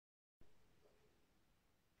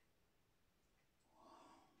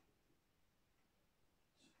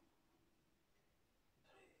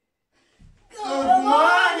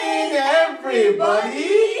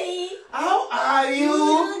everybody. How are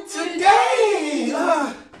you today?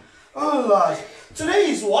 Oh Lord.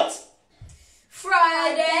 Today is what?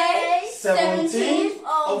 Friday, 17th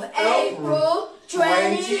of April,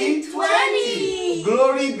 2020.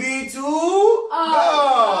 Glory be to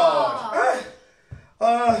God.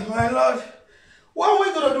 My Lord. What are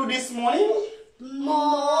we going to do this morning?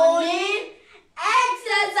 Morning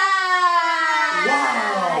exercise.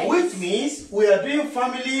 Wow. Which means we are doing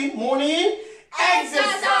family morning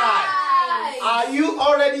exercise. Are you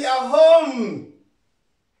already at home?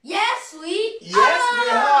 Yes, we are.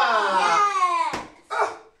 Yeah.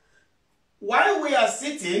 While we are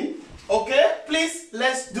sitting, okay, please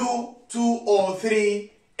let's do 2 or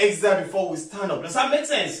 3 exercises before we stand up. Does that make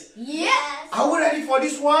sense? Yes. Are we ready for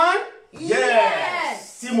this one?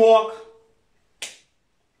 Yes. Teamwork.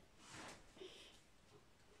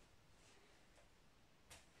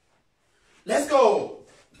 Let's go.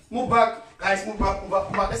 Move back, guys. Move back.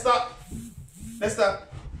 Let's start.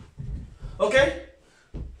 Okay.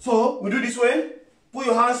 So we do this way. Put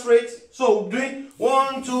your hands straight. So we're doing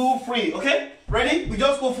 1, 2, 3. Okay. Ready? We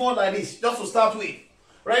just go forward like this. Just to start with.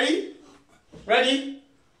 Ready? Ready?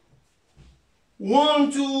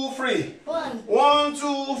 1, 2, 3. 1,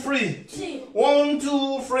 2, 3. 2, 1,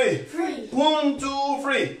 2, 3. 3, 1, 2,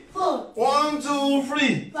 3. 4, 1, 2,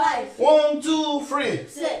 3. 5, 1, 2, 3.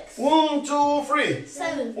 6, 1, 2, 3.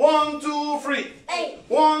 7, 1, 2, 3. 8,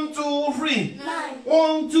 1, 2, 3. 9,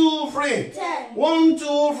 1, 2, 3. 10, 1,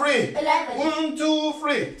 2, 3. 11, 1, 2,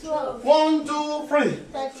 3. 12, 1, 2, 3.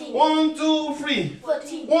 13, 1, 2, 3.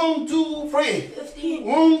 14, 1, 2, 3. 15,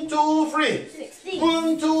 1, 2, 3. 16,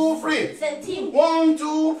 1, 2, 3. 17, 1,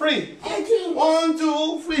 2, 3. 18, 1,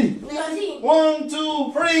 2, 3. 19, 1,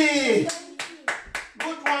 2, 3. 20.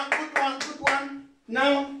 Good one.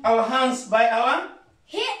 Now our hands by our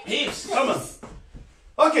hips. Come on.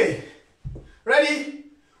 Okay. Ready?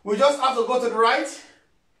 We just have to go to the right,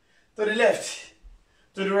 to the left,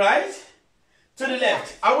 to the right, to the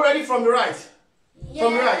left. Are we ready from the right? Yes.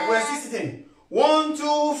 From the right. We're still sitting. 1,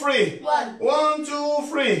 2, 3. 1, 1, 2,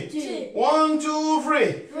 3. 2, 1, 2,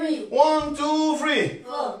 3. 3, 1, 2, 3.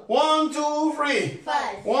 4, 1, 2, 3.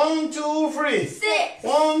 5, 1, 2, 3. 6,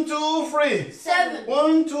 1, 2, 3. 7,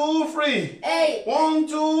 1, 2, 3. 8, 1,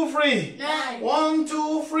 2, 3. 9, 1,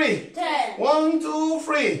 2, 3. 10, 1, 2,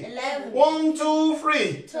 3. 11, 1, 2,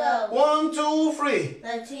 3. 12, 1, 2, 3.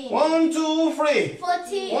 13, 1, 2, 3.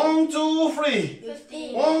 14, 1, 2, 3.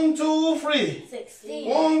 15, 1, 2, 3. 16,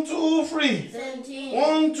 1, 2, 3. 17,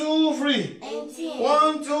 1, 2, 3. 18,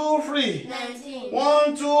 1, 2, 3. 19,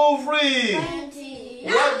 1, 2, 3. 20.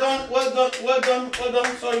 Well done.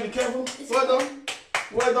 Sorry, be careful. Well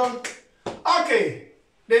done. Okay,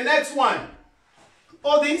 the next one.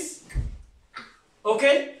 All this.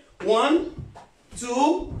 Okay, 1,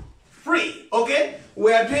 2, 3. Okay,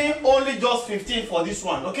 we are doing only just 15 for this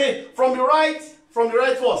one. Okay, from the right first.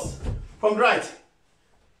 From the right.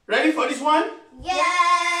 Ready for this one?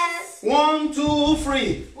 Yes. 1, 2,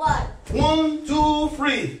 3. 1, 1, 2,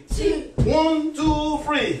 3. 2, 1, 2,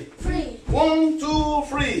 3. 3, 1, 2,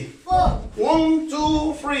 3. 4, 1,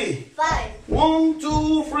 2, 3. 5, 1,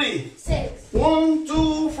 2, 3. 6, 1,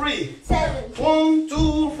 2, 3. 7, 1,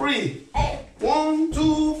 2, 3. 8, 1,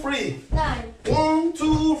 2, 3. 9, 1,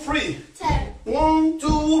 2, 3. 10, 1,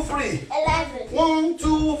 2, 3. 11, 1,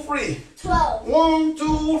 2, 3. 12, 1,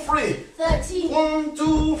 2, 3. 13, 1,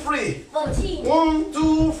 2, 3. 14, 1,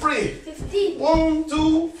 2, 3. 15, 1,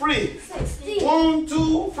 2, 3. 16, 1,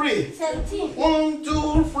 2, 3. 17, 1,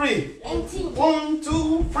 2, 3. 18, 1,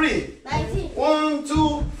 2, 3. 19, 1,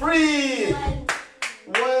 2, 3. 20.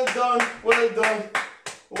 Well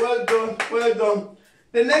done.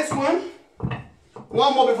 The next one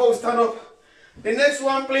more before we stand up. The next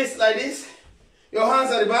one, place like this. Your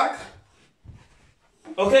hands at the back.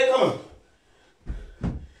 Okay, come on.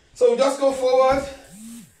 So we just go forward,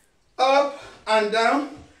 up and down,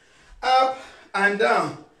 up and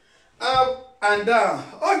down, up and down.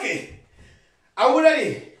 Okay. Are we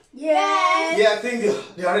ready? Yes. Yeah, I think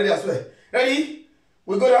they are ready as well. Ready?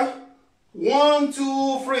 We go down. 1,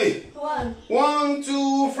 2, 3. 1, 1,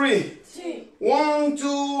 2, 3. 2, 1,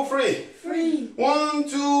 2, 3. 3, 1,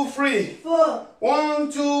 2, 3. 4,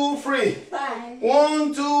 1, 2, 3. 5,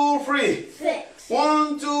 1, 2, 3. 6,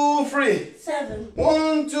 1, 2, 3. 7,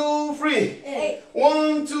 1, 2, 3. 8,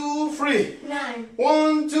 1, 2, 3. 9,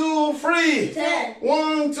 1, 2, 3. 10,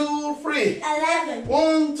 1, 2, 3. 11,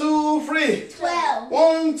 1, 2, 3. 12,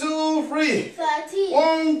 1, 2, 3. 13,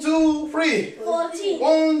 1, 2, 3. 14.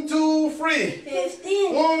 1, 2, 3.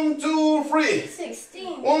 15. 1, 2, 3.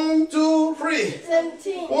 16. 1, 2, 3.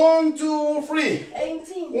 17. 1, 2, 3.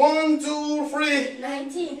 18. 1, 2, 3.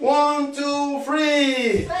 19. 1, 2,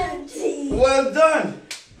 3. 20. Well done.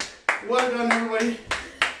 Well done, everybody.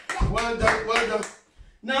 Well done, well done.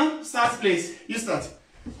 Now, start, please. You start.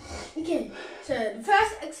 Okay, so the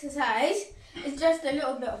first exercise is just a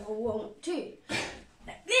little bit of a warm-up too.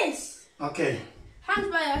 Like this. Okay. Hands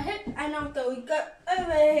by our hip, and after we go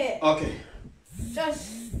over here. Okay.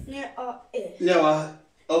 Just near our ear. Now,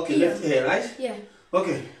 okay, left here, right? Yeah.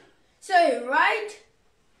 Okay. So right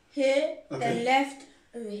here, Okay. then left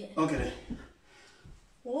over here. Okay then.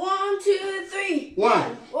 1, 2, 3. 1,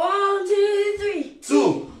 1, 2, 3.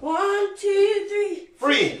 2, 1, 2, 3.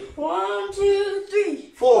 3, 1, 2, 3.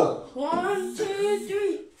 4, 1, 2,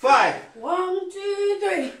 3. 5, 1, 2,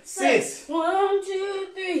 3. 6, 1, 2,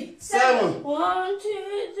 3. 7, 1,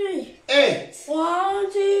 2, 3. 8,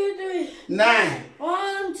 1, 2, 3. 9,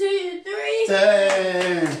 1, 2, 3.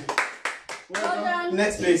 10. Well done.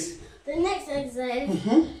 Next, please. The next exercise,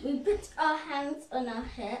 we put our hands on our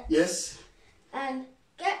hips Yes. and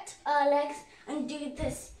get our legs and do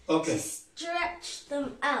this Okay. to stretch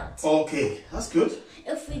them out. Okay, that's good.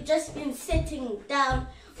 If we've just been sitting down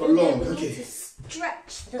For then long, we okay. need to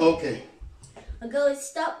stretch them. Okay. We're going to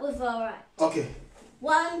start with our right. Okay.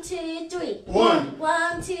 1, 2, 3. 1,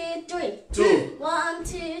 1, 2, 3. 2, 1,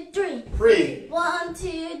 2, 3. 3, 1,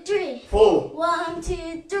 2, 3. 4, 1,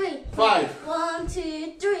 2, 3. 5, 1,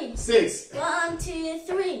 2, 3. 6, 1, 2,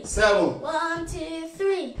 3. 7, 1, 2,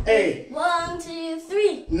 3. 8, 1, 2,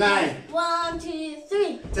 3. 9, 1, 2,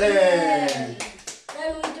 3. 10.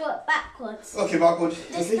 Then we do it backwards. Okay, backward.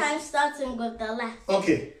 This Okay. time starting with the left.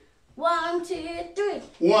 Okay. 1, 2, 3.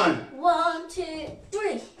 1, 1, 2,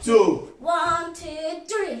 3. 2, 1, 2,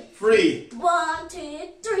 3. 3, 1, 2,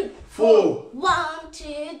 3. 4, 1,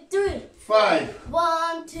 2, 3. 5,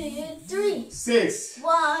 1, 2, 3. 6,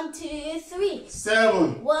 1, 2, 3.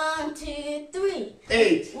 7, 1, 2, 3.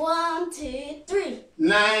 8, 1, 2, 3.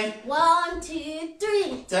 9, 1, 2,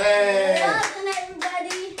 3. 10. Well done,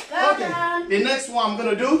 everybody. Well Okay. done. The next one I'm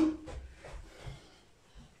gonna do.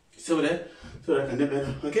 It's over there, so that I can get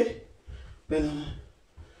better. Okay. Bend down.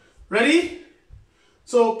 Ready?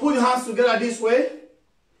 So put your hands together this way.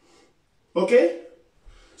 Okay.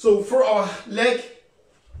 So throw our leg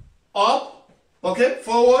up. Okay.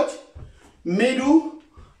 Forward, middle,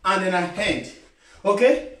 and then a hand.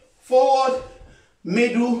 Okay. Forward,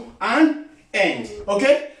 middle, and end.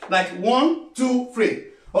 Okay. Like 1, 2, 3.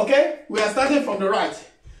 Okay. We are starting from the right.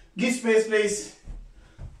 Give space, please.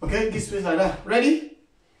 Okay. Give space like that. Ready?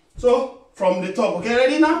 So from the top. Okay.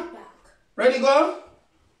 Ready now? Ready, go?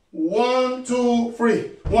 1, 2, 3.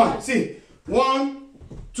 1. See. 1,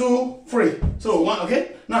 2, 3. So 1.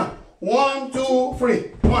 Okay. Now 1, 2, 3.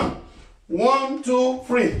 1. 1, 2,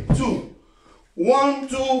 3. 2. 1,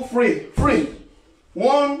 2, 3. 3.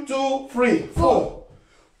 1, 2, 3. 4.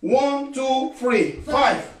 1, 2, 3.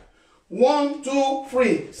 5. 1, 2,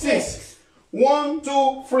 3. 6. 1,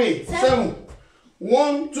 2, 3. 7.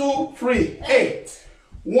 1, 2, 3. 8.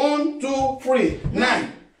 1, 2, 3.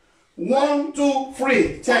 9. 1, 2,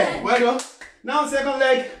 3. 10. Well done. Now second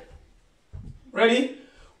leg. Ready?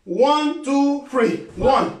 1, 2, 3.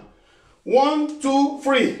 1. 1, 2,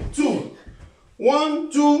 3. 2.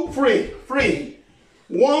 1, 2, 3. 3.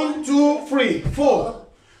 1, 2, 3. 4.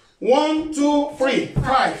 1, 2, 3.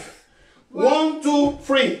 5. 1, 2,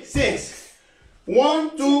 3. 6.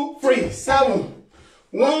 1, 2, 3. 7.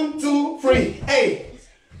 1, 2, 3. 8.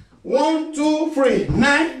 1, 2, 3.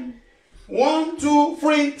 9. 1, 2,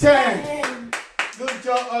 3. 10. Good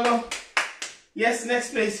job, Olo. Yes,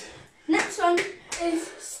 next please. Next one is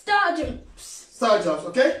star jumps. Star jumps,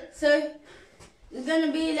 okay? So it's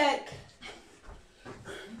gonna be like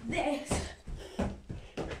this.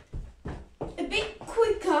 A bit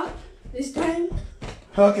quicker this time.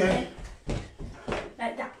 Okay.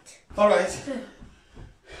 Like that. Alright.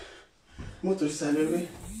 Move to the side a little bit.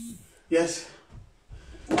 Yes.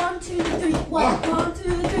 1, 2, 3. 1,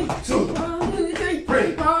 2, 3. 2. 1, 2, 3.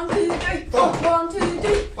 3. 1, 2, 3. 4. 1, 2,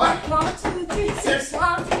 3. 5. 1, 2, 3. 6.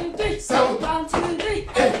 1, 2, 3. 7. 1, 2, 3. 8.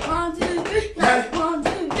 1, 2, 3. 9. 1,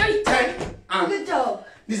 2, 3. 10. And Good job.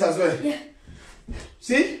 this as well. Yeah.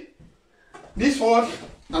 See? This forward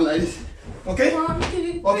and like this. Okay? 1, 2,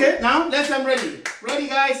 3. Okay, now let's them ready. Ready,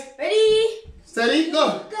 guys? Ready? Steady,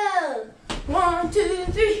 go. Go. 1, 2,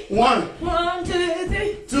 3. 1, 1, 2,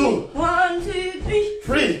 3. 2, 1, 2, 3.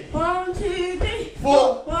 3, 1, 2, 3.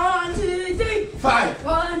 4, 1, 2, 3. 5,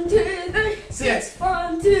 1, 2, 3. 6,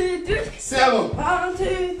 1, 2, 3. 7, 1,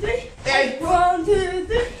 2, 3. 8, 1, 2,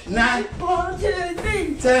 3. 9, 1, 2, 3.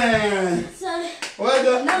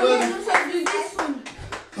 Well I'm done. going to do this one.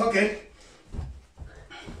 Okay.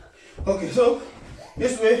 Okay, so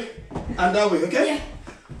this way and that way, okay? Yeah.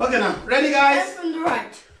 Okay now. Ready guys? Left from the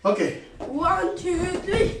right. Okay. 1, 2,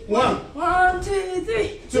 3. 1, 1, 2,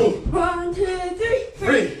 3. 2, 1, 2, 3.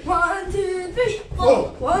 3, 1, 2, 3. 4,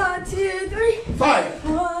 1, 2, 3. 5,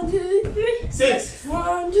 1, 2, 3. 6,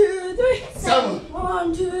 1, 2, 3. 7,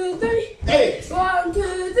 1, 2, 3. 8, 1,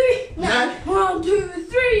 2, 3. 9, 1, 2,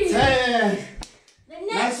 3. 10. The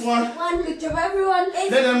Next one. Good job, everyone. Let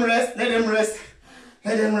them rest. Let them rest.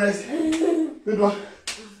 Let them rest. Good one.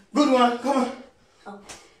 Good one. Come on.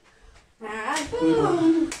 And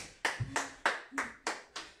boom.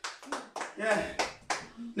 Yeah.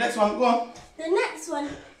 Next one. Go on. The next one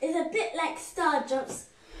is a bit like star jumps,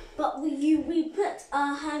 but we put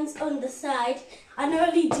our hands on the side and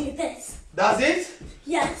only do this. That's it?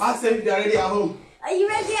 Yes. Ask them if they're ready at home. Are you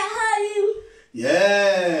ready at home?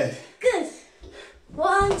 Yeah. Good.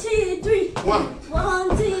 1, 2, 3. 1,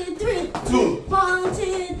 1, 2, 3. 2, 1,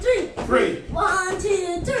 2, 3. 3, 1,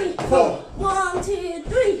 2, 3. 4, 1, 2,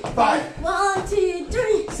 3. 5, 1, 2,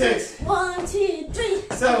 3. 6, 1, 2, 3.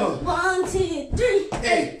 7, 1, 2, 3.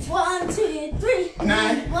 8, 1, 2, 3.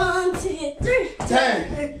 9, 1, 2, 3.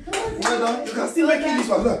 10. Well done. You can still make it this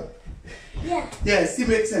one. Look. Yeah. Yeah, still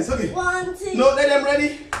makes sense. Okay. 1, 2. No, let them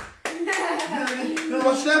ready. Don't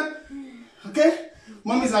rush them. Okay?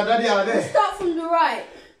 Mommies and daddy are there. Start from the right.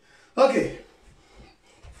 Okay.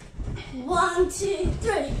 1, 2,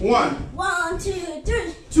 3. 1, 1, 2,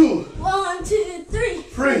 3. 2, 1, 2, 3.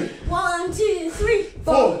 3, 1, 2, 3.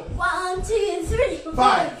 4, 1, 2, 3.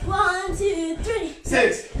 5, 1, 2, 3.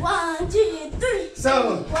 6, 1, 2, 3.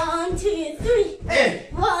 7, 1, 2, 3. 8,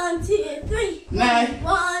 1, 2, 3. 9,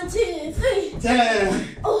 1, 2, 3.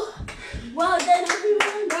 10. Oh, well done,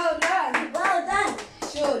 everyone. Well done. Well done.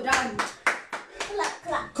 Sure done. Clap,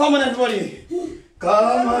 clap. Come on, everybody.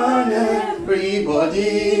 Come on, everybody.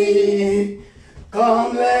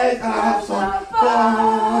 Come, let's have some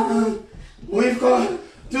fun. We've got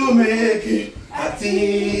to make it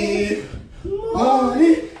active.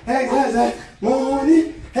 Morning exercise,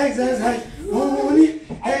 morning exercise, morning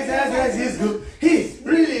exercise is good. It's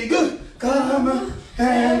really good. Come on,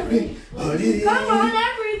 everybody. Come on,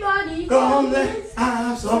 everybody. Come, let's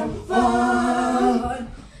have some fun.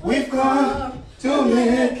 We've come to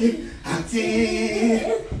make it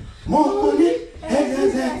active. Morning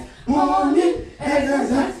exercise, morning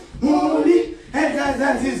exercise, morning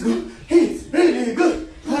exercise is good. It's really good.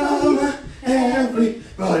 Come on,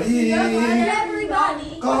 everybody. Come on,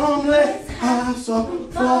 everybody. Come, let's have some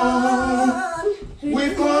fun.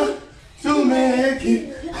 We've come to make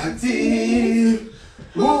it active.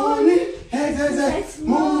 Morning exercise,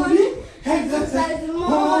 morning exercise,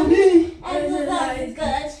 morning. Exercise is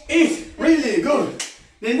good. It's really good.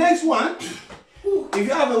 The next one, if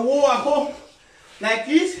you have a wall at home like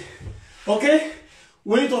this, okay,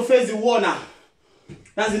 we need to face the wall now.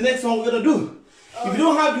 That's the next one we're gonna do. If you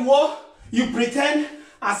don't have the wall, you pretend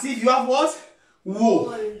as if you have what?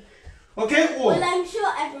 Wall. Okay, wall. Well, I'm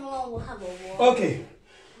sure everyone will have a wall. Okay.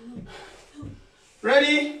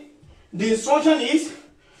 Ready? The instruction is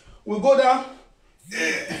we go down.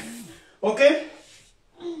 Okay?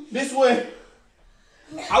 This way.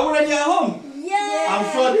 Are we ready at home? Yeah.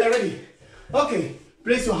 I'm sure they're ready. Okay.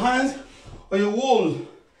 Place your hands on your wall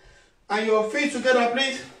and your feet together,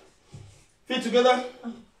 please. Feet together.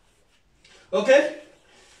 Okay?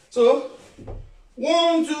 So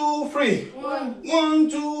 1, 2, 3. 1,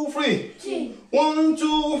 2, 3. 2, 1,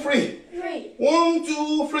 2, 3. 3, 1,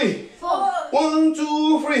 2, 3. 4, 1,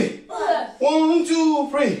 2, 3. 5, 1, 2,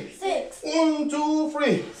 3. 6, 1, 2,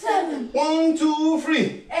 3. 7, 1, 2,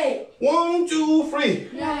 3. 8, 1, 2, 3.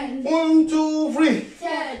 9, 1, 2, 3.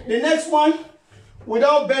 10. The next one,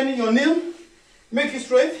 without bending your knee, make it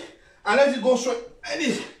straight and let it go straight like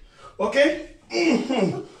this. Okay?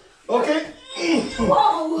 Okay?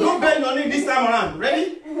 Whoa. Don't bend your knee this time around.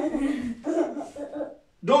 Ready?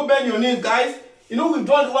 Don't bend your knees, guys. You know we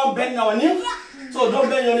don't want bending our knee, so don't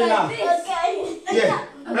bend your knee now. Okay. Yeah.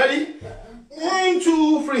 Ready? 1,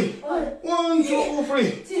 2, 3. 1, 2, 3.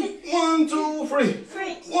 1, 2, 3.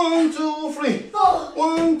 3, 1, 2, 3. 4,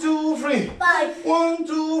 1, 2, 3. 5, 1,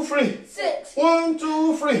 2, 3. 6, 1,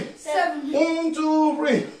 2, 3. 7, 1, 2,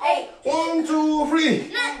 3. 8, 1, 2,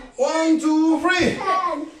 3. 9, 1, 2, 3.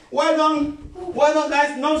 10. Well done. Well done,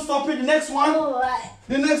 guys. Now stop it. The next one. Alright.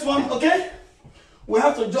 The next one, okay? We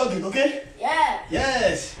have to jog it, okay? Yeah.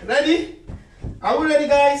 Yes. Ready? Are we ready,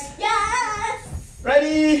 guys? Yes.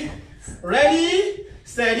 Ready? Ready?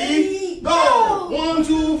 Steady. Go. 1,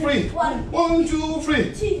 2, 3. 1, 1, 2,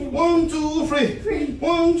 3. 2, 1, 2, 3. 3,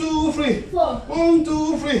 1, 2, 3. 4, 1,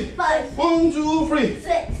 2, 3. 5, 1, 2, 3.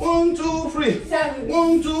 6, 1, 2, 3. 7,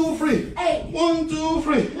 1, 2, 3. 8, 1, 2,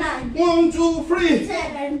 3. 9, 1, 2, 3.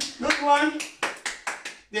 7. Good one.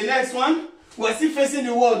 The next one. We're still facing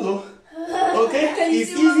the wall though. Okay? Can you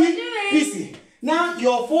It's see what we're easy. doing? Easy. Now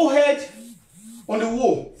your forehead on the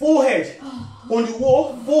wall. Forehead on the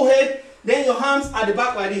wall. Forehead. Then your hands at the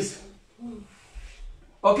back like this.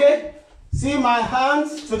 Okay? See my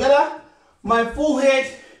hands together. My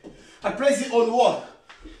forehead. I place it on the wall.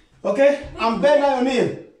 Okay? And bend down your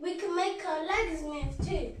knee. We can make our legs move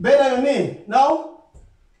too. Bend down your knee. Now.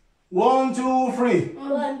 1, 2, 3.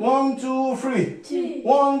 1, 1, 2, 3. 2,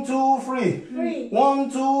 1, 2, 3. 3,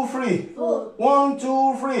 1, 2, 3. 4, 1,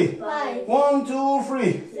 2, 3. 5, 1, 2,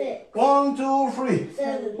 3. 6, 1, 2, 3.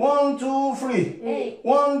 7, 1, 2, 3. 8,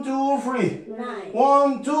 1, 2, 3. 9,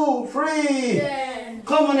 1, 2, 3. 10.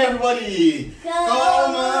 Come on, everybody.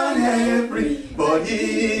 Come on,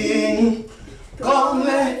 everybody. Come,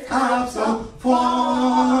 let's have some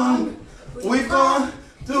fun. We've come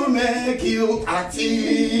to make you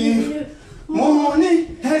active.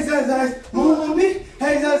 Morning exercise, morning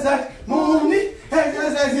exercise, morning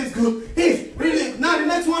exercise is good. It's really good. Now the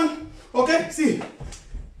next one. Okay, see.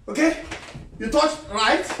 Okay, you touch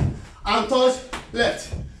right and touch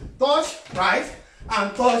left. Touch right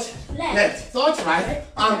and touch left. Touch right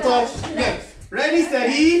and touch left. Ready,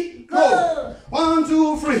 steady, go. 1,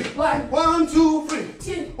 2, 3. 1, 1, 2, 3.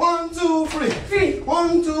 2, 1, 2, 3. 3,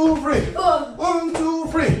 1, 2, 3. 4, 1, 2,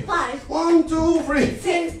 3. 5, 1, 2, 3.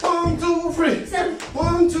 6, 1, 2, 3. 7,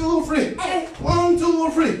 1, 2, 3. 8, 1, 2,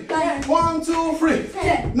 3. 9, 1, 2, 3.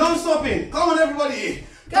 10. No stopping. Come on, everybody.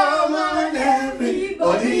 Come on,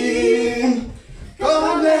 everybody.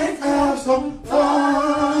 Come, let's have some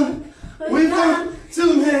fun. We come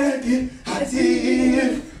to make it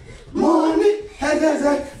active. Morning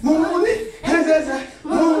exercise, morning exercise,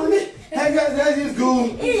 morning exercise is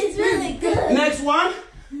good. It's really good. Next one.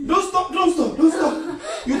 Don't stop, don't stop, don't stop.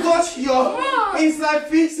 You touch your inside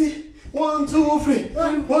feet. See? 1, 2, 3.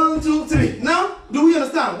 1, 2, 3. Now, do we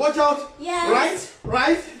understand? Watch out. Yes. Right,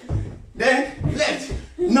 right, then left.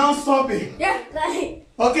 No stopping. Yeah, like,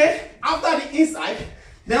 Okay? After the inside,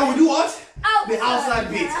 then we do what? Outside. The outside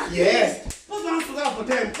bit. Yes. Put your hands together for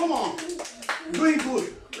them. Come on. Doing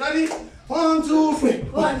good. Ready? 1, 2, 3.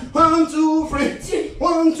 1, 1, 2, 3. 2,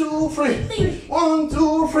 1, 2, 3. 3, 1,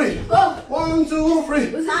 2, 3. 4, 1, 2, 3.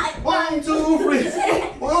 5, 1, 2, 3.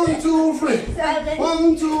 1, 2, 3. 7,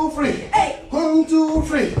 1, 2, 3. 8, 1, 2,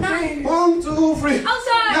 3. 9, 1, 2, 3.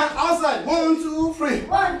 Outside. Now outside. 1, 2, 3.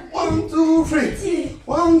 1, 1, 2, 3. 2,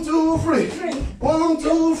 1, 2, 3. 3, 1,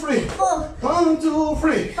 2, 3. 4, 1, 2,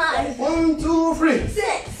 3. 5, 1, 2, 3.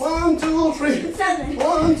 6, 1, 2, 3. 7,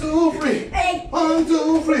 1, 2, 3. 8, 1,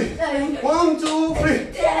 2, 3. 9, 1, 2, 3.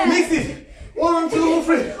 Mix it. 1, 2,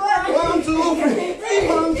 3. 1, 2, 3.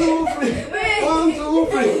 1, 2, 3. 1, 2,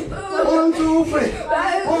 3. 1, 2, 3.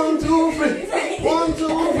 1, 2, 3. 1,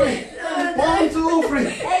 2, 3. 1, 2, 3.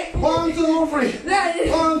 1, 2, 3.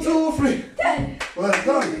 1, 2, 3. Well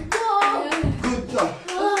done. Good job.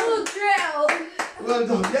 Well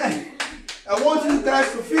done. Yeah. I want you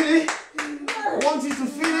guys to feel it. I want you to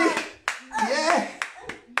feel it. Yeah.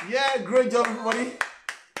 Yeah. Great job, everybody.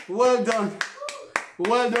 Well done.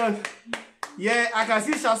 Well done. Yeah, I can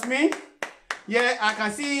see Jasmine. Yeah, I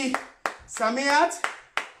can see Samiat.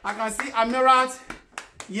 I can see Amirat.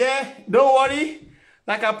 Yeah, don't worry.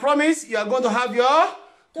 Like I promised, you are going to have your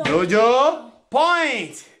dojo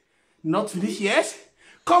point. Not finished yet.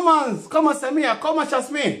 Come on, Samia. Come on,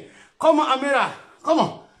 Jasmine. Come on, Amira. Come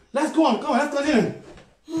on. Let's go on. Come on, let's continue.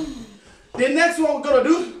 The next one we're going to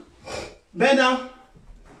do, bend down.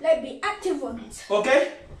 Let me active ones.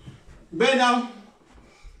 Okay? Bend down.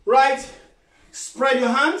 Right. Spread your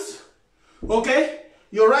hands. Okay?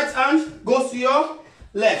 Your right hand goes to your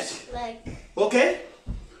left. Like, Okay?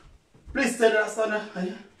 Please stand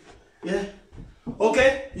there. Yeah.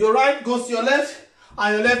 Okay? Your right goes to your left,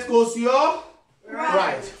 and your left goes to your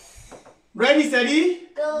right. Ready, steady?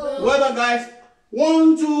 go. Well done, guys.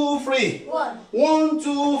 1, 2, 3. 1, 1,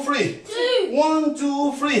 2, 3. 2, 1,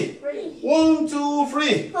 2, 3. 3, 1, 2,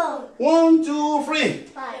 3. 4, 1, 2, 3.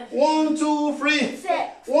 5, 1, 2, 3.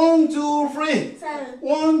 6, 1, 2, 3. 7,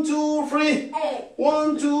 1, 2, 3. 8,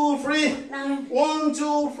 1, 2, 3. 9, 1,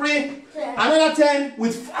 2, 3. 10. Another 10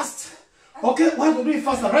 with fast. Okay, why don't we do it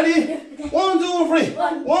faster? Ready? 1, 2, 3.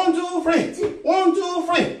 1, 2, 3. 1, 2,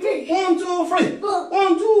 3. 1, 2, 3.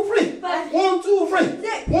 1, 2, 3. 1, 2, 3. 1, 2, 3.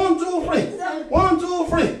 1, 2,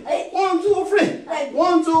 3. 1, 2, 3.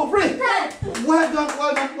 1, 2, 3. Well done,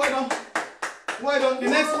 well done, well done. Well done. The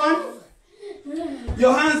next one.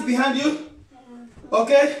 Your hands behind you.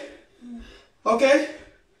 Okay? Okay?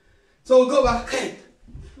 So we'll go back.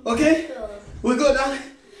 Okay? We go down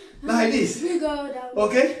like this. We go down.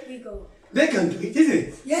 Okay? We go. They can do it, isn't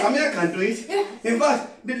it? Yeah. Samia can do it. Yeah. In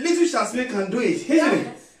fact, the little Shasmir can do it, isn't it?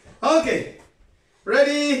 Yes. Okay.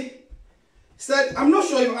 Ready? Set. I'm not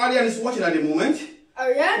sure if Arian is watching at the moment. Oh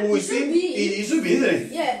yeah? We will It see. should be. It should be, isn't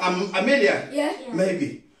it? Yeah. Amelia. Yeah.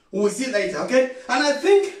 Maybe. We will see later, okay? And I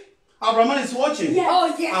think Abraman is watching. Yes.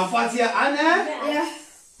 Oh yes. And Fatia, Anna.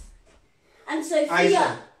 Yes. And Sophia.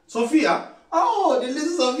 Aisha. Sophia. Oh, the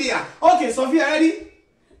little Sophia. Okay, Sophia, ready?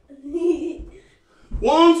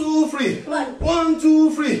 1, 2, 3. 1,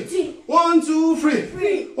 2, 3. 1, 2, 3.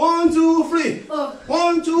 1, 2, 3.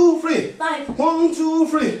 1, 2, 3. 5, 1, 2,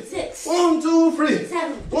 3. 6, 1, 2, 3.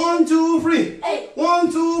 7, 1, 2, 3. 8,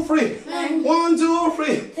 1, 2, 3. 9, 1, 2, 3.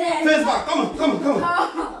 10. Face back. Come on, come on, come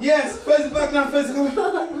on. Yes, face back now, face come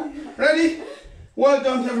on. Ready? Well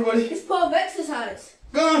done, everybody. It's part of exercise.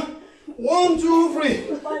 Go on. 1, 2, 3.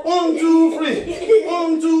 1, 2, 3.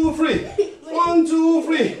 1, 2, 3. 1, 2,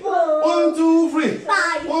 3. 1, 2, 3.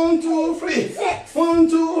 5, 1, 2, 3. 6, 1,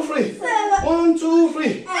 2, 3. 1, 2,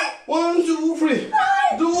 3. 1, 2, 3.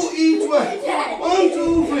 Do each way. 1,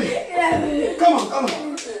 2, 3. Come on, come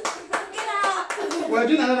on. get up. We're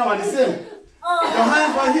doing another one the same. Your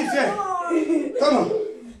hands by hips, yeah. Come on.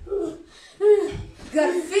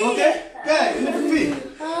 Gotta feed. Okay? Yeah, in the feet.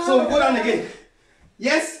 So we go down again.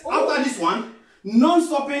 Yes, after this one,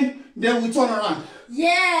 non-stopping, then we turn around.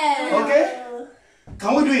 Yeah. Okay?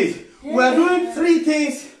 Can we do it? We are doing 3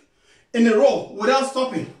 things in a row without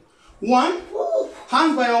stopping. 1,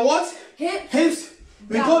 hands by your what? Hips.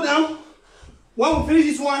 We go down. When we finish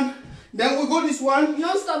this one, then we go this one.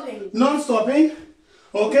 No stopping. Non-stopping.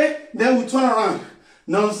 Okay? Then we turn around.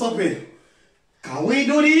 Non-stopping. Can we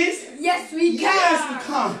do this? Yes, we can. Yes, we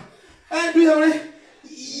can. And do you have it?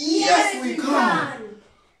 Yes, we can.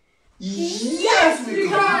 Yes, we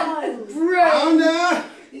can. Bro. And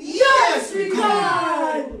yes, we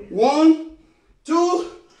can. 1,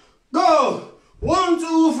 2, go. 1,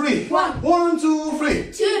 2, 3. 1, 2,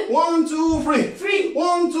 3. 2, 1, 2, 3. 3,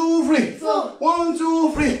 1, 2, 3. 4, 1,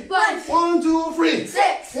 2, 3. 5, 1, 2, 3.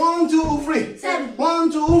 6, 1, 2, 3. 7,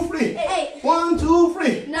 1, 2, 3. 8, 1, 2,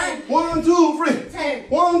 3. 9, 1, 2, 3. 10,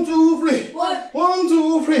 1, 2, 3. 1, 1,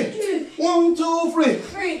 2, 3. 2, 1, 2, 3.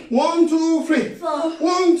 3, 1, 2, 3. 4,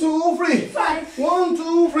 1, 2, 3. 5, 1,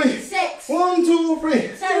 2, 3. 6, 1, 2, 3.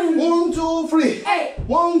 7, 1, 2, 3. 8,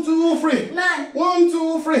 1, 2, 3. 9, 1,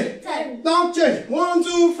 2, 3. 10, Now change. 1,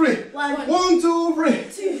 2, 3. 1, 1, 2, 3.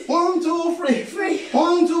 2, 1, 2, 3. 3,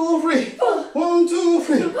 1, 2, 3. 4, 1, 2,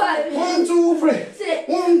 3. 5, 1, 2, 3. 6,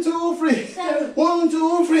 1, 2, 3. 7, 1,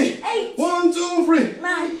 2, 3. 8, 1, 2, 3.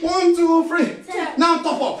 9, 1, 2, 3. 10. Now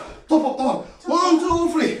top up. Top up, top up. 1, 2,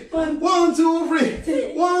 3. 1, 2, 3.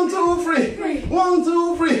 1, 2, 3. 1,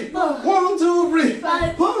 2, 3. 1, 2, 3.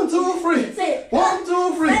 5, 1, 2, 3. 6, 1,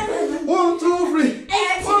 2, 3. 1, 2, 3.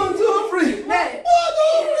 8, 1, 2, 3. 9. 1, 2, 3.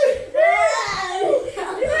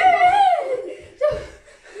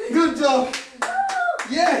 Good job.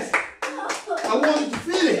 Yes. I want you to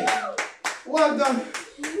feel it. Well done.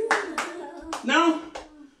 Now,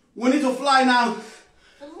 we need to fly now.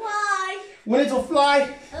 Why? We need to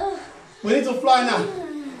fly. We need to fly now.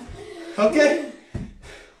 Okay?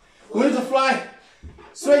 We need to fly.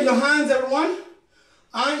 Straight your hands, everyone.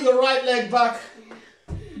 And your right leg back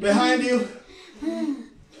behind you.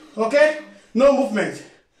 Okay? No movement.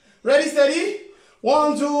 Ready, steady?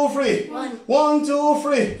 1, 2, 3. 1, 2,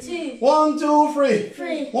 3. 1, 2,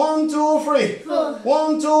 3. 1, 2, 3.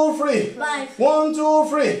 1, 2, 3. 5, 1, 2,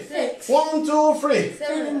 3. 6, 1, 2, 3.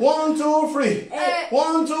 7, 1, 2, 3.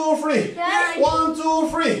 1, 2, 3. 1, 2,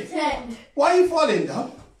 3. 10. Why are you falling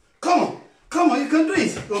down? Come on. Come on, you can do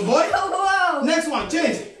it. Good boy. Whoa. Next one,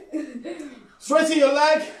 change. Straighten your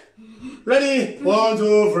leg. Ready? 1,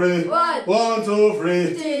 2, 3. 1, 2,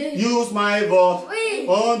 3. Use my butt.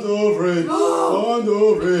 1, 2, 3. 1,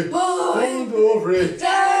 2, 3.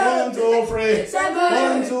 1, 2, 3. 1, 2, 3.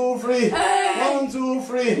 1, 2, 3. 1, 2,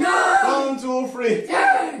 3. 1, 2, 3.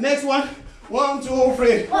 Next one. 1, 2,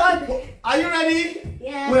 3. Are you ready?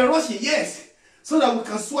 Yeah. We're rushing, yes. So that we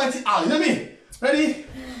can sweat it out. You know what I mean? Ready?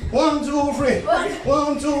 1, 2, 3.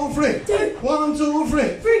 1, 2, 3. 1, 2, 3.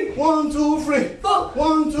 1, 2, 3.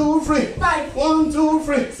 1, 2, 3. 5, 1, 2,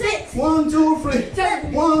 3. 6, 1, 2, 3.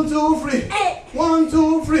 7, 1, 2, 3. 8, 1,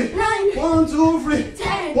 2, 3. 9, 1, 2, 3.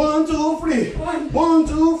 10, 1, 2, 3. 1,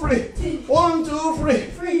 2, 3. 1, 2, 3.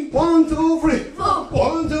 3, 1, 2, 3. 4,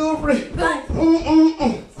 1, 2, 3. 5,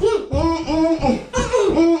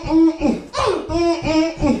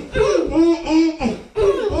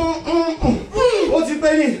 What's your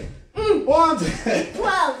penny? 1, 2,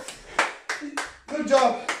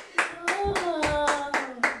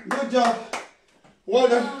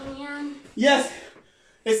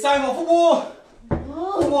 It's time for football.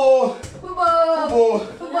 Football. Football. Football.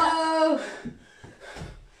 Football.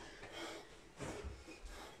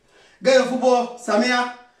 Get your football,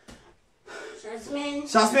 Samia.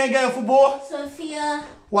 Jasmine, get your football. Sophia.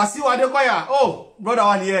 Wasiu Adekoya. Oh, brother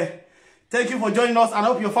one here. Thank you for joining us, and I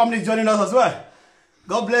hope your family is joining us as well.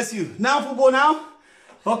 God bless you. Now football now.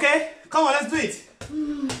 Okay? Come on, let's do it.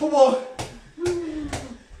 Football.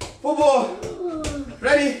 Football.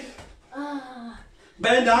 Ready?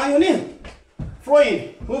 Bend down your knee. Throw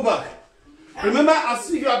in. Move back. Remember, as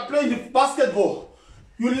if you are playing the basketball,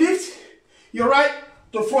 you lift your right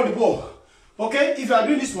to throw the ball. Okay? If you are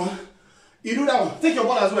doing this one, you do that one. Take your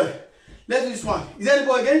ball as well. Let's do this one. Is that the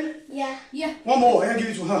ball again? Yeah. Yeah. One more. Here, give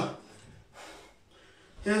it to her.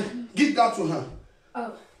 Yeah. Give that to her.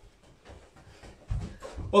 Oh.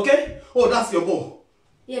 Okay? Oh, that's your ball.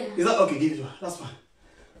 Yeah. Is that okay? Give it to her. That's fine.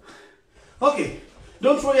 Okay.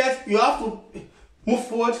 Don't throw yet. You have to move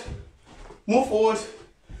forward. Move forward.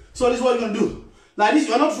 So this is what you're going to do. Like this,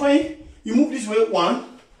 you're not throwing. You move this way. 1,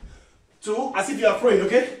 2, as if you are throwing,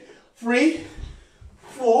 okay? 3,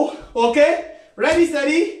 4, okay? Ready,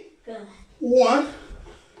 steady. Good. 1,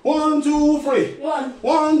 1, 2, 3.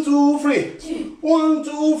 1, 2, 3. 2. 1,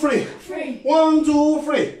 2, 3. 3. 1, 2,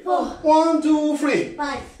 3. 4. 1, 2, 3.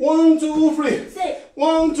 5. 1, 2, 3. 6.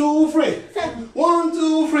 1, 2, 3. 7. 1,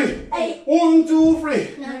 2, 3. 8. 1, 2,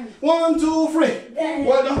 3. 9. 1, 2, 3. 10.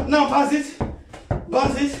 Well done. Now pass it.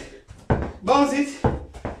 Bounce it. Bounce it.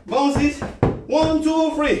 Bounce it. 1,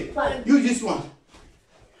 2, 3. 5. Use this one.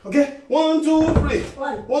 Okay? 1, 2, 3.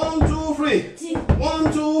 1. 1, 2, 3. 2.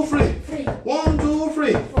 1, 2, 3. 3. 1, 2,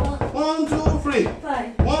 3. 4. 1, 2, 3.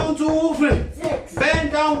 5. 1, 2, 3. 6.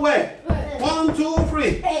 Bend down where? 1, 2,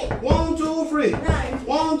 3. 8. 1, 2, 3. 9.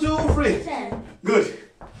 1, 2, 3. 10. Good.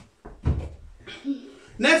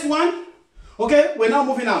 Next one. Okay, we're now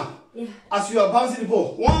moving now. Yeah. As you are bouncing the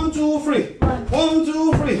ball. 1, 2, 3. 1,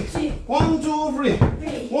 2, 3. 2. 1, 2, 3.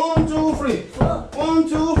 3. 1, 2, 3. 4. 1,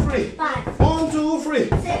 2, 3. 5. 1, 2, 3.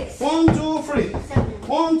 6. 1, 2, 3. 7.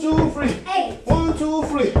 1, 2, 3. 8. 1, 2,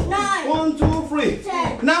 3. 9. 1, 2, 3.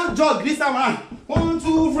 10. Now jog this time around. 1,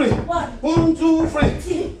 2, 3. 1. 1, 2, 3.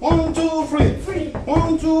 2. 1, 2, 3. 3.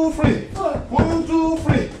 1, 2, 3. 4. 1, 2,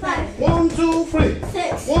 3. 5. 1, 2, 3.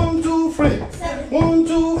 6. 1, 2, 3. 7. 1,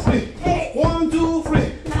 2, 3. 8. 1, 2, 3.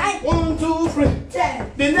 9. 1, 2, 3.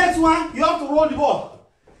 10. The next one, you have to roll the ball.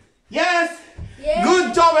 Yes. Yeah.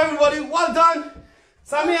 Good job, everybody. Well done.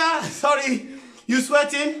 Samia, sorry, you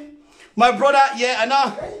sweating. My brother, yeah, I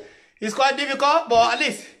know. It's quite difficult, but at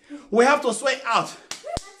least we have to sweat out.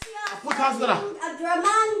 Put hands together.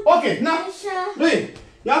 Abdurrahman. Okay, now, Aisha. do it.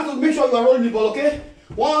 You have to make sure you are rolling the ball, okay?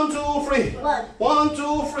 1, 2, 3. 1. 1,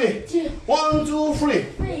 2, 3. 2. 1, 2, 3.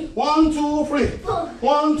 3. 1, 2, 3. 4.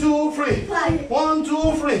 1, 2, 3. 5. 1,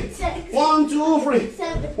 2, 3. 6. 1, 2, 3.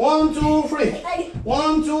 7. 1, 2, 3. 8.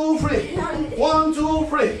 1, 2, 3. 9. 1, 2,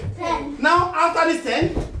 3. 10. Now, after this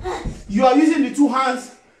 10, you are using the 2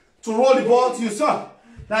 hands to roll the ball to yourself.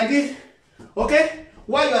 Like this. Okay?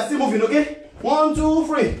 While you are still moving, okay? 1, 2,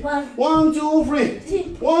 3. 1. 1, 2, 3.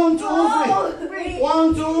 1, 2, 3. 3.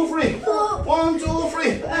 1, 2, 3. 4. 1, 2,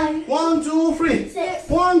 3. 5. 1, 2, 3. 6.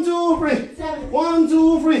 1, 2, 3. 7. 1,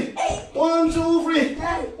 2, 3. 8. 1, 2, 3.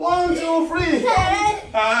 9. 1, 2, 3. 10.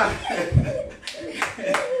 Ah.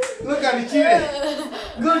 Look at the children.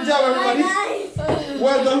 Good job, everybody. Nice.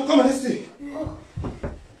 Well done. Come on, let's see.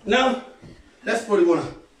 Now, let's put the one.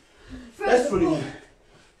 Let's put the one.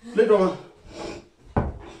 Play drummer.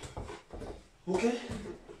 Okay.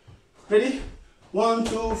 Ready? 1,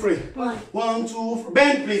 2, 3. 1, 2, 3.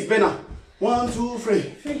 Bend, please. Bend now. 1, 2, 3.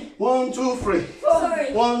 1, 2, 3.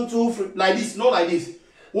 Sorry. 1, 2, 3. Like this, not like this.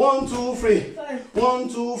 1, 2, 3. 1,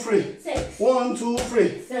 2, 3. 6. 1, 2,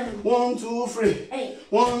 3. 7. 1, 2, 3. 8.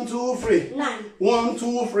 1, 2, 3. 9. 1,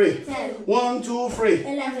 2, 3. 10. 1, 2, 3.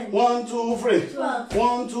 11. 1, 2, 3. 12.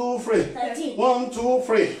 1, 2, 3. 13. 1, 2,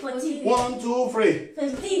 3. 14. 1, 2, 3.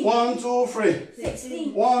 15. 1, 2, 3.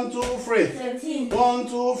 16. 1, 2, 3. 17. 1,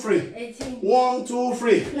 2, 3. 18. 1, 2,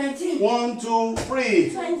 3. 19. 1, 2, 3.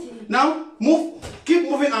 20. Now, move. Keep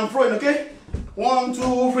moving and throwing, okay? 1,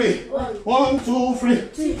 2, 3. 1, 2, 3.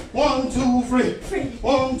 2. 1, 2, 3. 3.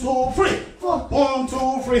 1, 2, 3. 4. 1,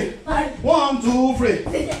 2, 3. 5. 1, 2, 3.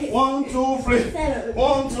 6. 1, 2, 3. 7.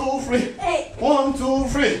 1, 2, 3. 8. 1, 2,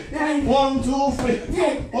 3. 9. 1, 2, 3.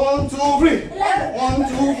 10. 1, 2, 3. 11. 1,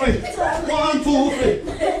 2, 3. 1, 2, 3.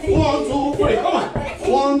 1, 2, 3. Come on.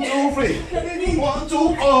 1, 2, 3. 1, 2.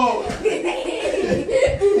 Oh.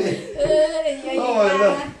 Oh my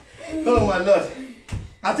Lord. Oh my Lord.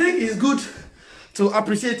 I think it's good to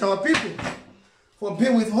appreciate our people for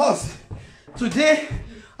being with us today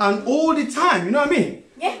and all the time. You know what I mean?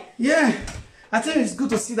 Yeah. Yeah. I think it's good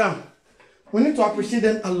to sit down. We need to appreciate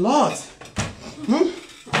them a lot. Yeah.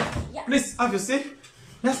 Please have your seat.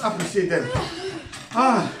 Let's appreciate them.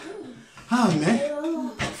 Man.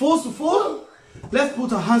 Force to four. Let's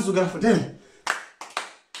put our hands together for them.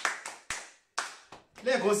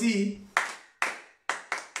 Let's go see.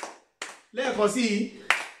 Let's go see.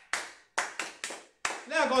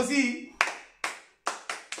 Let's go see.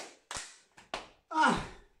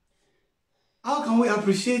 How can we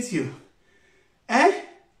appreciate you?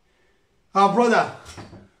 Our brother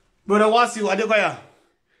Wasiu Adekoya.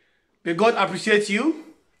 May God appreciate you.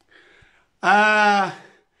 Samiat,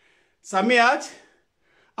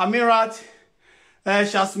 Amirat,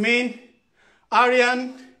 Shasmin,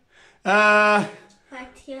 Aryan,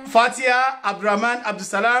 Fatia, Abdurrahman,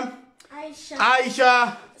 Abdusalam,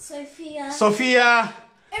 Aisha, Sophia.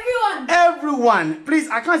 Everyone. Please,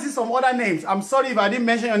 I can't see some other names. I'm sorry if I didn't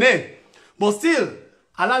mention your name. But still,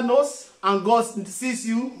 Allah knows and God sees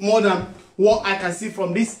you more than what I can see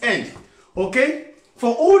from this end. Okay?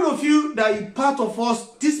 For all of you that are part of us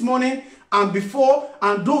this morning and before,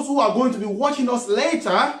 and those who are going to be watching us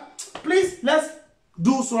later, please, let's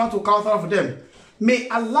do Surah Al-Kawthar for them. May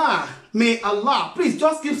Allah, please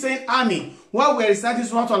just keep saying Amin while we're reciting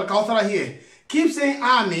Surah Al-Kawthar here. Keep saying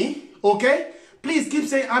Amin, okay? Please keep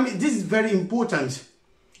saying Amin. This is very important,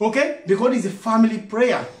 okay? Because it's a family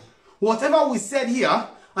prayer. Whatever we said here,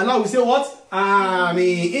 Allah will say what?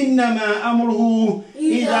 Amin. Innama amruhu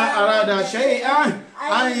idha arada shay'an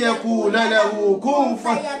an yakula lahu kun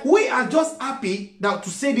fayakun. We are just happy that to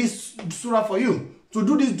say this surah for you, to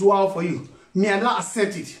do this dua for you. May Allah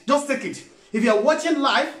accept it. Just take it. If you are watching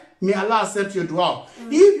live, may Allah accept your dua.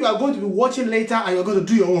 If you are going to be watching later and you're going to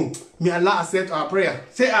do your own, may Allah accept our prayer.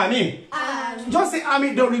 Say Amin. Just say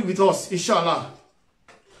Amin. Don't read with us, inshallah.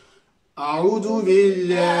 أعوذ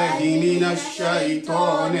بالله من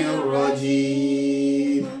الشيطان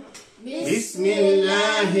الرجيم بسم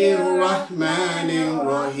الله الرحمن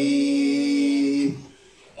الرحيم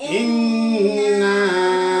إنا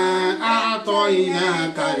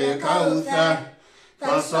أعطيناك الكوثر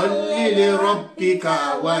فصل لربك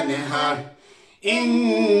وانحر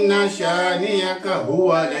إن شانئك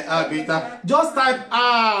هو الأبتر. Just type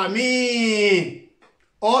Amin.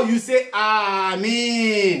 Or you say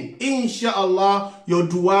Amin. Inshallah, your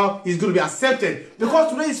dua is going to be accepted.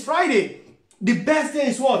 Because today is Friday. The best day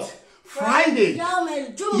is what? Friday. Yawm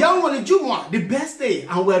al-Jumu'ah. The best day.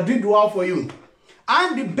 And we are doing dua for you.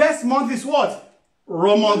 And the best month is what?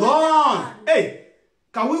 Ramadan. Hey,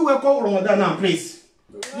 can we welcome Ramadan now, please?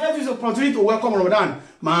 Let's use the opportunity to welcome Ramadan.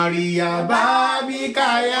 Maria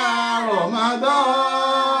Babika ya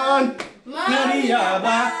Ramadan. Maria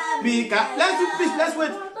Babika. Let's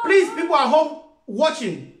wait. Please, people at home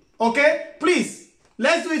watching, okay? Please,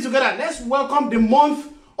 let's do it together. Let's welcome the month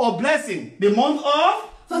of blessing, the month of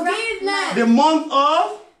forgiveness, the month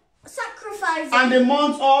of sacrifice, and the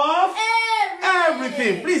month of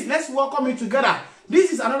everything. Please, let's welcome it together.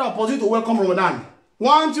 This is another opportunity to welcome Ramadan.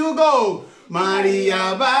 1, 2, go.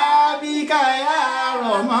 Maria Babika ya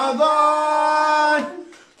Ramadan.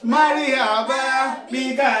 Maria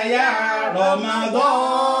Babika ya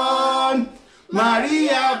Ramadan.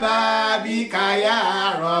 Maria Babika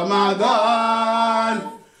ya Ramadan.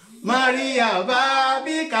 Maria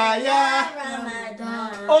Babika ya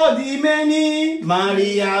Ramadan. Oh, the many.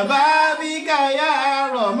 Maria Babika ya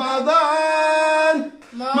Ramadan.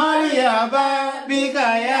 Maria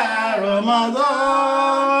Babika ya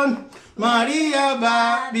Ramadan. Maria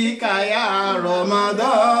Babika ya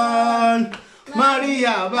Ramadan.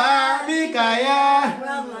 Maria Babika ya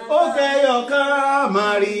okay, okay.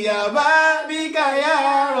 Maria Babika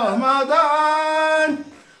ya Ramadan.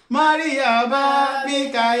 Maria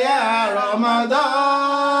Babika ya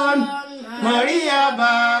Ramadan. Maria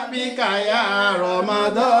Babika ya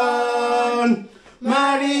Ramadan.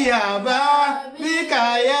 Maria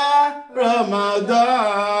Babika ya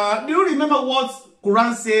Ramadan. Do you remember what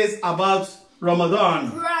Quran says about Ramadan?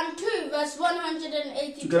 Quran 2 verse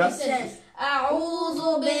 183 Together. says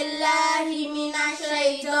أعوذ بالله من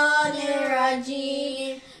الشيطان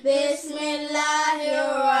الرجيم بسم الله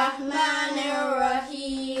الرحمن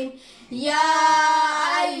الرحيم يا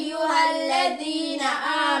أيها الذين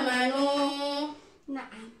آمنوا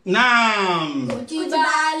نعم كتب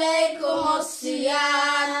عليكم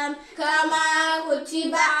الصيام كما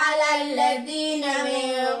كتب على الذين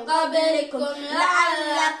من قبلكم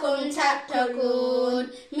لعلكم تتقون.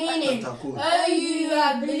 Meaning, oh, you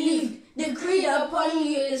have believed, decreed upon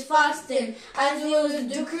you is fasting, as it was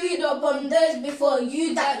decreed upon those before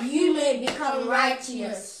you, that you may become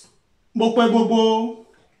righteous. Mo pẹ́ gbogbo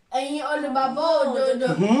ẹ̀yin olùgbàgbọ́ òdodo.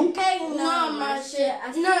 Kẹ́yìn náà máa ṣe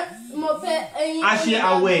mo fẹ́ ẹ̀yin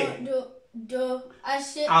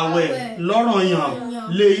àwẹ̀ lọ́ranyàn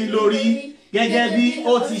lé yín lórí gẹ́gẹ́ bí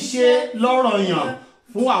ó ti ṣe lọ́ranyàn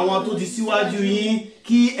fún àwọn tó ti síwájú yín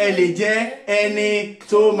kí ẹ lè jẹ́ ẹni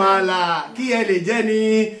tó máa là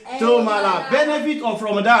benefit of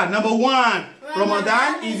Ramadan. Number 1, Ramadan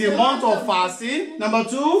is the month of fasting. Number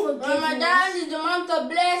 2, Ramadan is the month of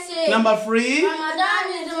blessing. Number 3, Ramadan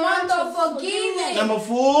is the month of forgiving. Number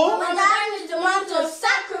 4, Ramadan is the month of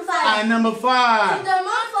sacrifice. And Number 5, the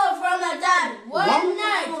month of Ramadan, one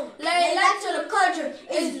night, Laylatul Qadr,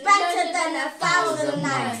 is better than 1,000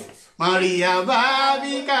 nights. Maria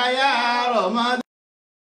Babika ya Ramadan.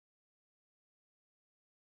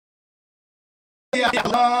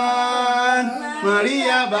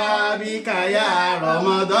 Maria Babika ya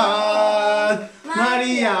Ramadan.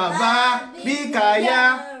 Maria Babika ya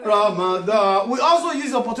Ramadan. We also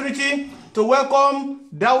use the opportunity to welcome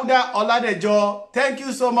Dauda Oladejo. Thank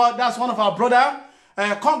you so much. That's one of our brother.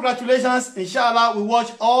 Congratulations. Inshallah, we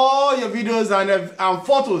watch all your videos and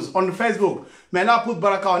photos on Facebook. May Allah put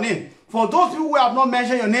barakah on him. For those people who have not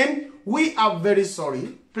mentioned your name, we are very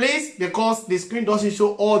sorry. Please, because the screen doesn't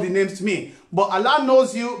show all the names to me. But Allah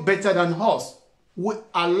knows you better than us.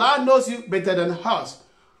 Allah knows you better than us.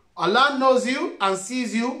 Allah knows you and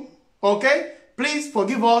sees you. Okay? Please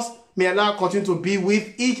forgive us. May Allah continue to be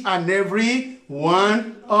with each and every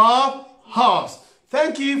one of us.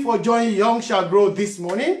 Thank you for joining Young Shall Grow this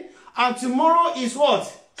morning. And tomorrow is what?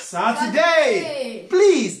 Saturday.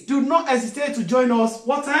 Please do not hesitate to join us.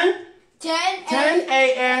 What time? 10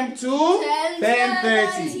 a.m. to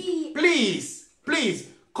 10:30. Please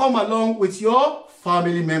come along with your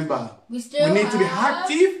family member. We need to be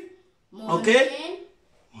active. Okay?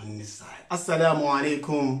 On this side. Assalamu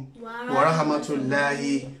alaikum wa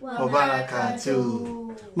rahmatullahi wa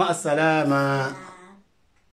barakatuh. Ma salama.